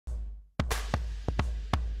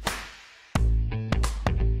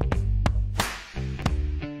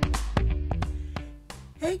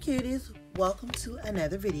Hey cuties, welcome to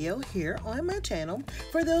another video here on my channel.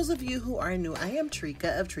 For those of you who are new, I am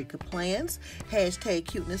Trika of Trika Plans, hashtag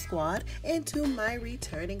Cuteness Squad, and to my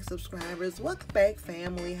returning subscribers, welcome back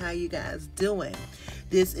family, how you guys doing?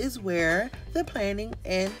 This is where the planning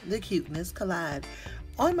and the cuteness collide.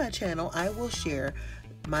 On my channel, I will share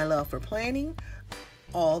my love for planning,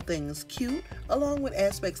 all things cute, along with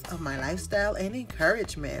aspects of my lifestyle and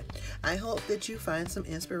encouragement. I hope that you find some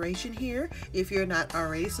inspiration here. If you're not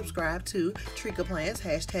already subscribed to Trika Plans,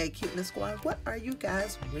 hashtag Cuteness Squad, what are you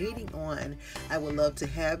guys waiting on? I would love to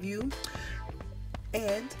have you.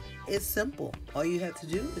 And it's simple. All you have to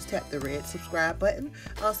do is tap the red subscribe button.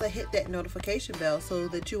 Also hit that notification bell so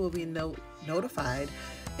that you will be notified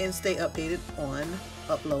and stay updated on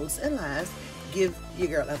uploads and lives. Give your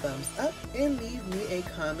girl a thumbs up and leave me a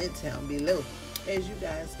comment down below. As you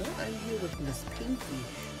guys know, I'm here with Miss Pinky.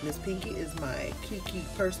 Miss Pinky is my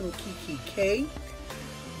personal KIKKI-K.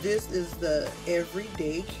 This is the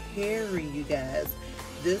everyday carry, you guys.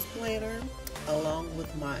 This planner, along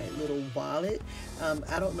with my little wallet.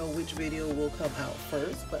 I don't know which video will come out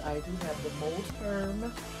first, but I do have the Moterm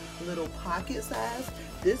little pocket size.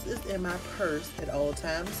 This is in my purse at all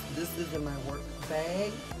times. This is in my work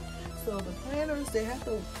bag. So the planners, they have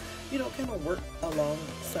to, kind of work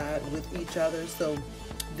alongside with each other. So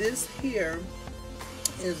this here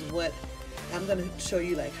is what I'm going to show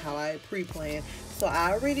you, like how I pre-plan. So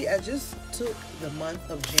I just took the month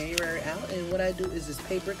of January out, and what I do is just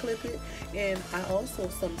paper clip it, and I also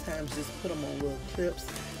sometimes just put them on little clips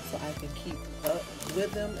so I can keep up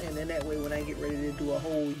with them, and then that way when I get ready to do a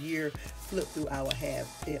whole year flip through, I will have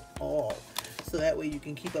it all. So that way you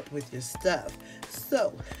can keep up with your stuff.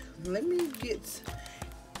 So let me get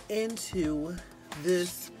into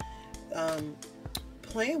this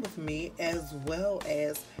plan with me, as well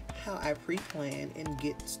as how I pre-plan and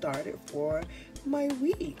get started for my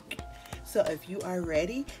week. So if you are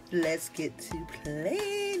ready, let's get to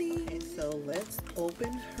planning. Okay, so let's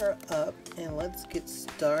open her up and let's get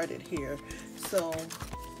started here. So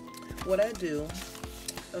what I do,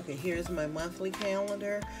 okay, here's my monthly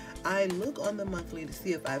calendar. I look on the monthly to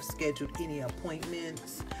see if I've scheduled any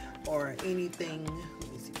appointments or anything.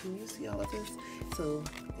 Let me see, can you see all of this? So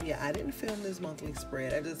yeah, I didn't film this monthly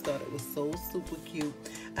spread. I just thought it was so super cute.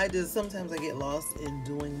 Sometimes I get lost in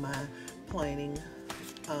doing my planning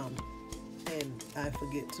and I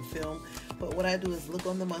forget to film. But what I do is look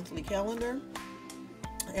on the monthly calendar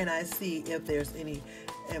and I see if there's any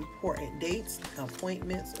important dates,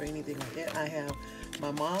 appointments, or anything like that. I have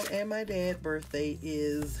my mom and my dad's birthday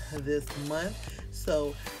is this month,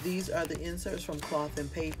 so these are the inserts from cloth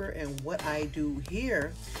and paper. And what I do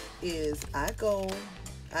here is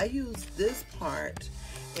I use this part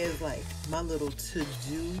as like my little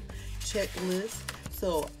to-do checklist.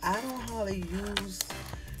 So I don't hardly use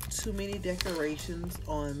too many decorations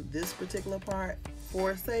on this particular part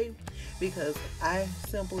for say, because I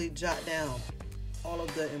simply jot down all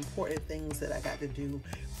of the important things that I got to do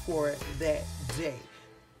for that day.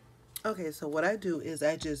 Okay, so what I do is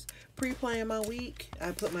I just pre-plan my week.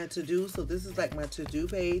 I put my to-do, so this is like my to-do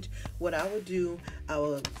page. What I would do, I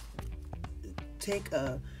would take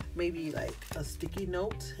maybe like a sticky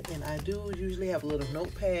note, and I do usually have a little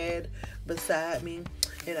notepad beside me,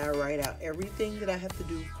 and I write out everything that I have to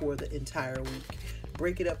do for the entire week.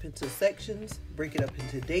 Break it up into sections, break it up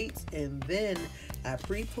into dates, and then I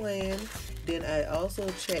pre-plan. Then I also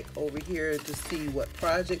check over here to see what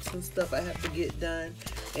projects and stuff I have to get done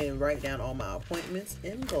and write down all my appointments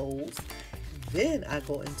and goals. Then I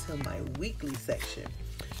go into my weekly section.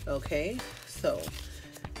 Okay, so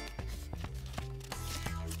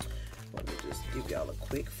let me just give y'all a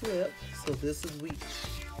quick flip. So this is week.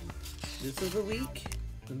 This is a week.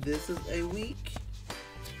 This is a week.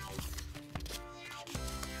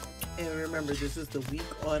 And remember, this is the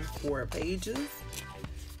week on 4 pages.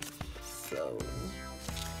 So,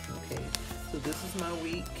 okay, so this is my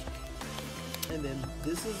week. And then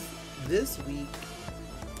this is this week.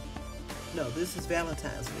 No, this is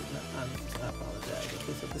Valentine's week. No, I apologize.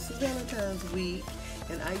 Okay, so this is Valentine's week.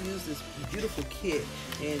 And I use this beautiful kit.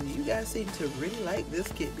 And you guys seem to really like this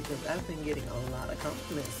kit because I've been getting a lot of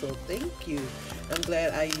compliments. So thank you. I'm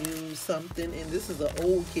glad I used something. And this is an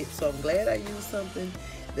old kit, so I'm glad I used something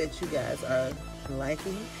that you guys are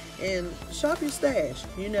liking. And shop your stash.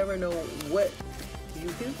 You never know what you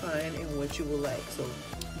can find and what you will like. So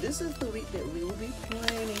this is the week that we will be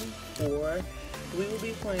planning for. We will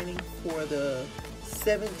be planning for the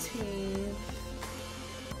 17th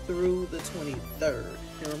through the 23rd.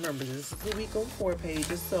 And remember, this is the week on 4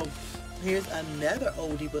 pages. So here's another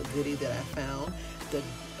oldie but goodie that I found.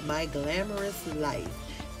 My Glamorous Life.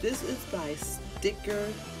 This is by Sticker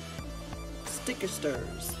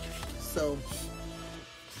Stirs. So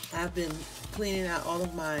I've been cleaning out all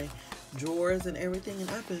of my drawers and everything, and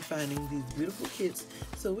I've been finding these beautiful kits.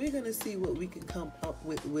 So we're gonna see what we can come up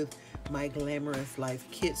with my Glamorous Life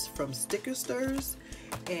kits from Sticker Stirs,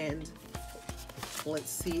 and let's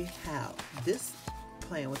see how this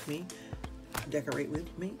Plan With Me, Decorate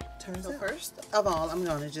With Me turns out. First of all, I'm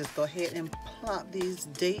gonna just go ahead and plop these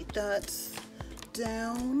date dots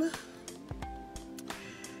down.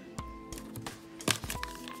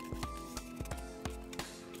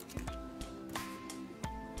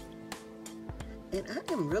 And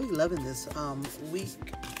I am really loving this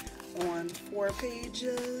week on 4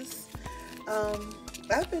 pages.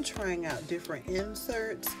 I've been trying out different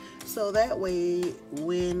inserts, so that way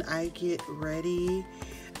when I get ready,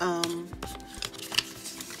 so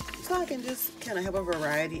I can just kind of have a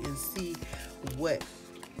variety and see what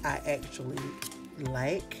I actually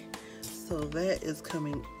like. So that is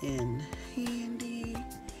coming in handy,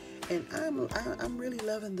 and I'm really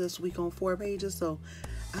loving this week on 4 pages. So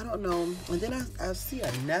I don't know, and then I see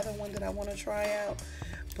another one that I want to try out,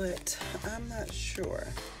 but I'm not sure.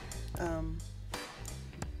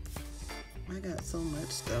 I got so much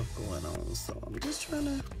stuff going on, so I'm just trying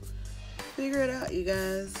to figure it out, you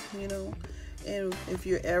guys, you know. And if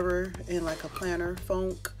you're ever in like a planner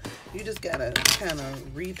funk, you just gotta kind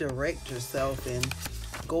of redirect yourself and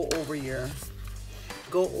go over your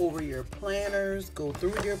planners, go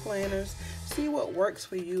through your planners, see what works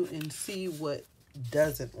for you and see what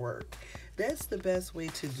doesn't work. That's the best way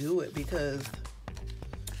to do it, because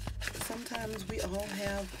sometimes we all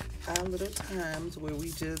have our little times where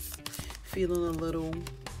we just feeling a little,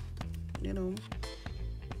 you know,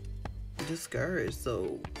 discouraged.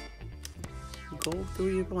 So go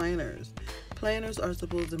through your planners. Planners are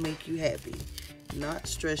supposed to make you happy, not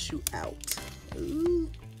stress you out. Ooh.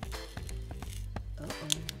 I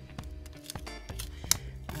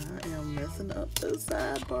am messing up the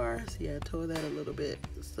sidebar. See, I tore that a little bit.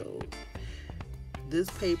 So this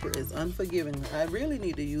paper is unforgiving. I really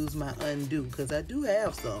need to use my undo because I do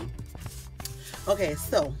have some. Okay,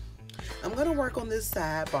 so I'm gonna work on this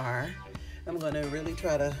sidebar. I'm gonna really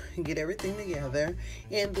try to get everything together,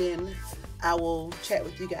 and then I will chat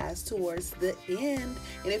with you guys towards the end.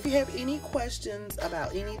 And if you have any questions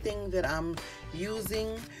about anything that I'm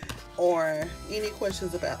using or any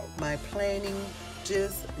questions about my planning,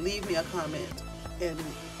 just leave me a comment in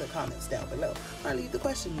the comments down below, or leave the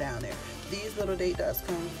question down there. These little date dots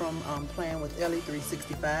come from Plan with Ellie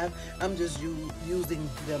 365. I'm just using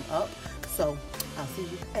them up. So I'll see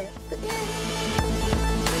you at the end.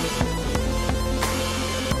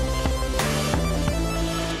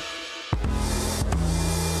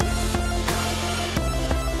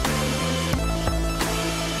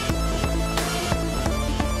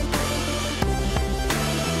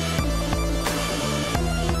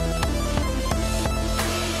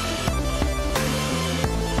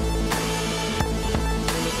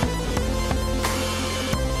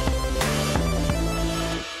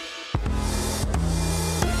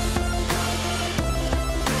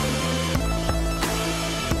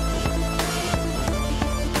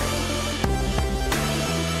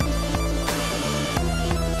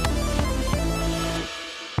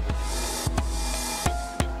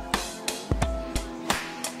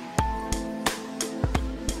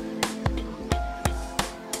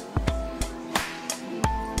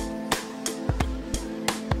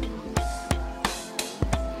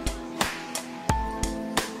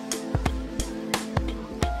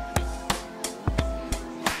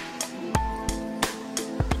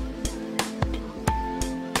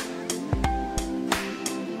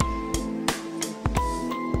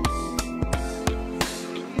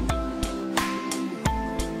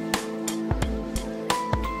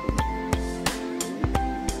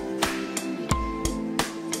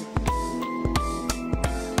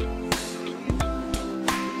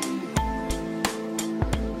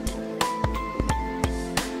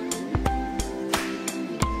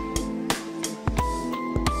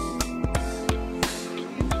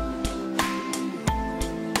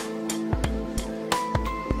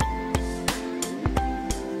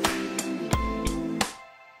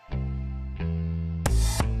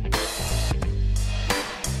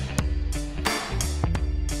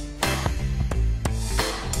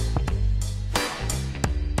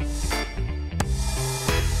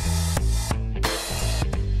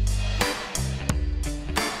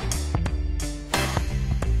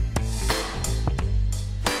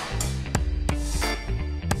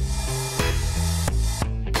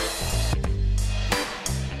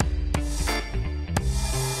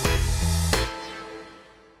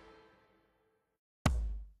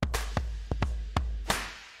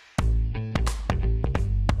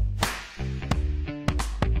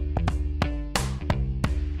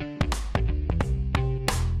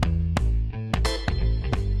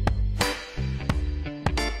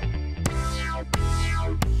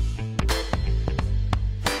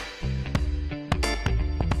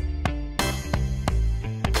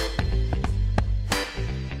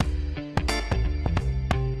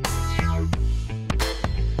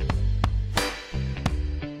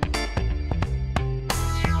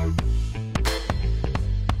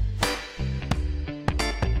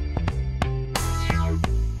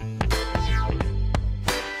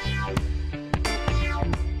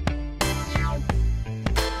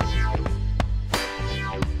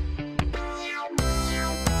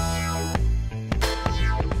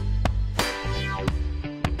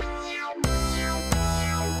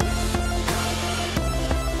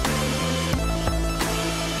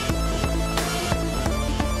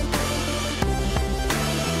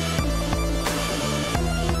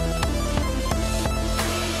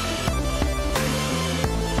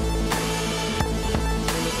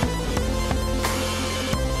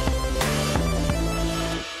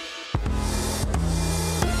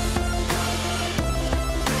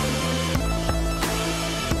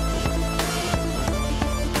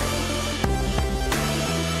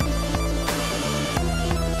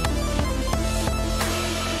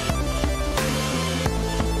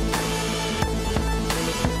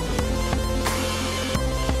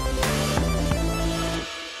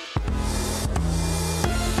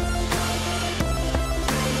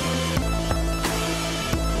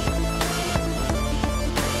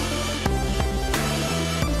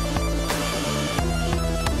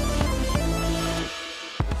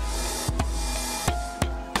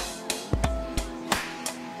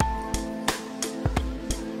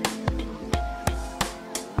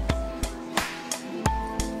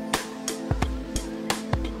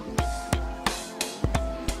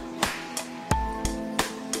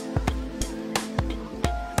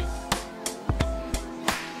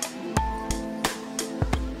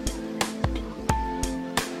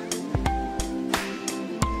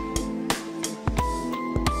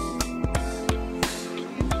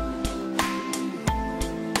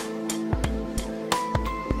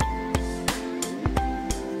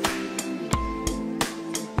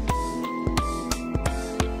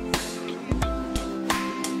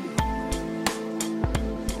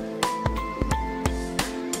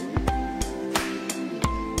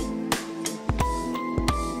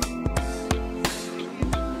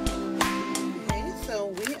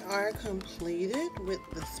 completed with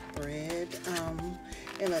the spread.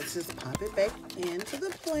 And let's just pop it back into the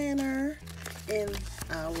planner, and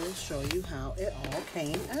I will show you how it all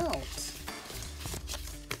came out.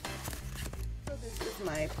 So this is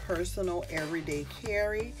my personal everyday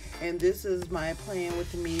carry, and this is my plan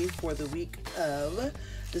with me for the week of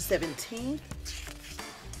the 17th.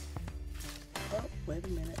 Oh, wait a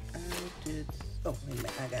minute. Oh, wait a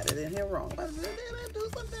minute. I got it in here wrong. Did I do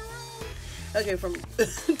something wrong? Okay, from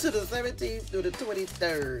to the 17th through the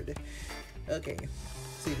 23rd. Okay.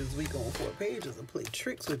 See, this week on 4 pages and play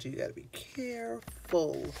tricks with you. You gotta be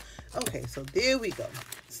careful. Okay, so there we go.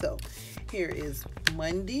 So here is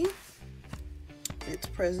Monday. It's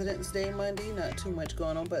President's Day Monday. Not too much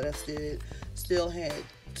going on, but I still had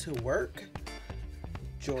to work.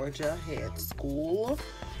 Georgia had school.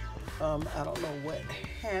 I don't know what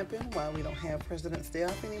happened, why we don't have President's Day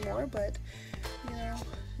off anymore, but you know,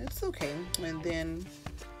 it's okay. And then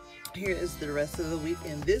here is the rest of the week,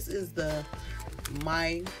 and this is the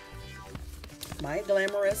My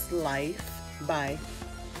Glamorous Life by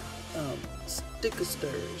Sticker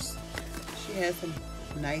Stirs. She has some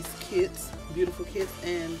nice kits, beautiful kits,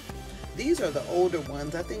 and these are the older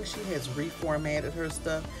ones. I think she has reformatted her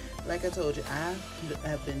stuff. Like I told you, I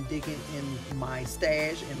have been digging in my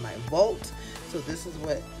stash, in my vault, so this is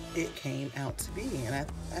what it came out to be, and I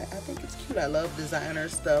think it's cute. I love designer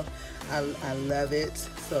stuff. I love it,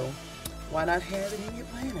 so why not have it in your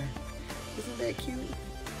planner? Isn't that cute?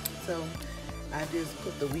 So I just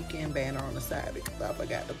put the weekend banner on the side because I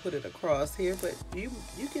forgot to put it across here, but you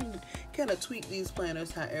can kind of tweak these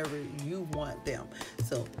planners however you want them.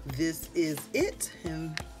 So this is it,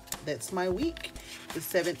 and that's my week, the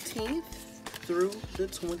 17th through the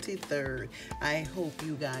 23rd. I hope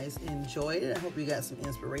you guys enjoyed it. I hope you got some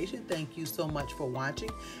inspiration. Thank you so much for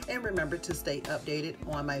watching, and remember to stay updated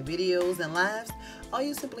on my videos and lives. All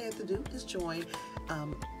you simply have to do is join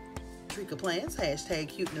Trika Plans,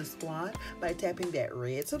 #Cuteness Squad, by tapping that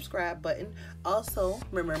red subscribe button. Also,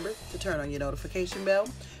 remember to turn on your notification bell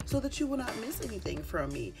so that you will not miss anything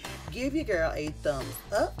from me. Give your girl a thumbs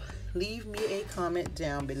up, leave me a comment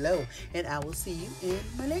down below, and I will see you in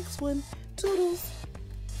my next one. Toodles!